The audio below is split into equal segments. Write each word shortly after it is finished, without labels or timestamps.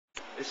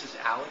This is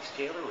Alex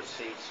Taylor with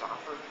Sage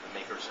Software, the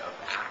makers of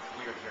ACT.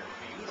 We are here in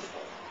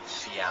beautiful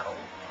Seattle.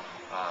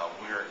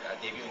 We're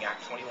debuting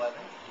ACT 2011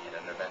 in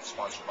an event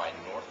sponsored by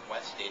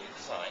Northwest Data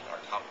Design,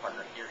 our top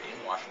partner here in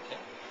Washington.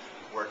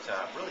 We're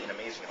at really an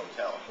amazing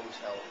hotel,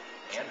 Hotel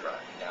Andra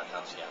in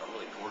downtown Seattle,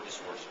 really gorgeous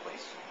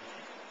place.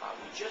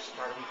 We just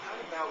started, we had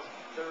about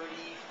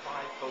 35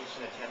 folks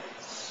in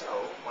attendance, so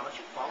why don't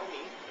you follow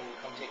me and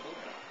we'll come take a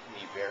look at it. It'll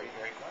be very,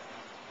 very quiet.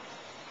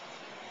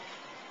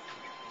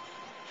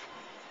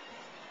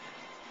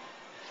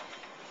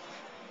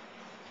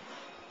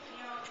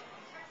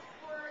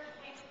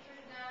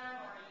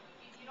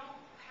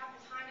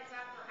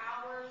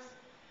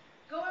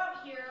 Go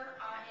out here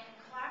and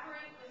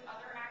collaborate with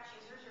other ACT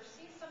users, or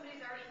see if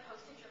somebody's already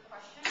posted your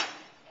question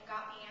and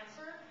got the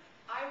answer.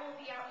 I will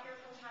be out here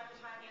from time to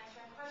time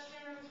answering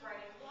questions,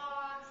 writing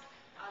blogs.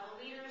 The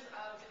leaders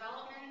of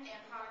development and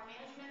product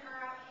management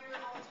are out here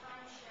all the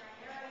time sharing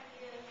their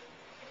ideas.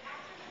 And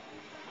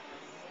actively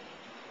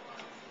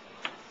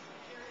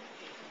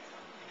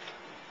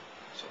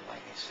So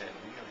like I said,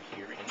 we are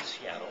here in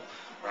Seattle.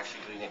 We're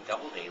actually doing a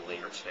double day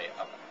later today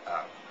up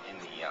in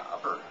the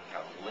upper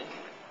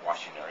Lincoln,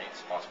 Washington area. It's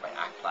sponsored by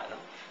ACT Platinum.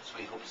 So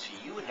we hope to see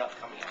you in the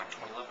upcoming ACT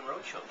 2011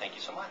 Roadshow. Thank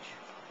you so much.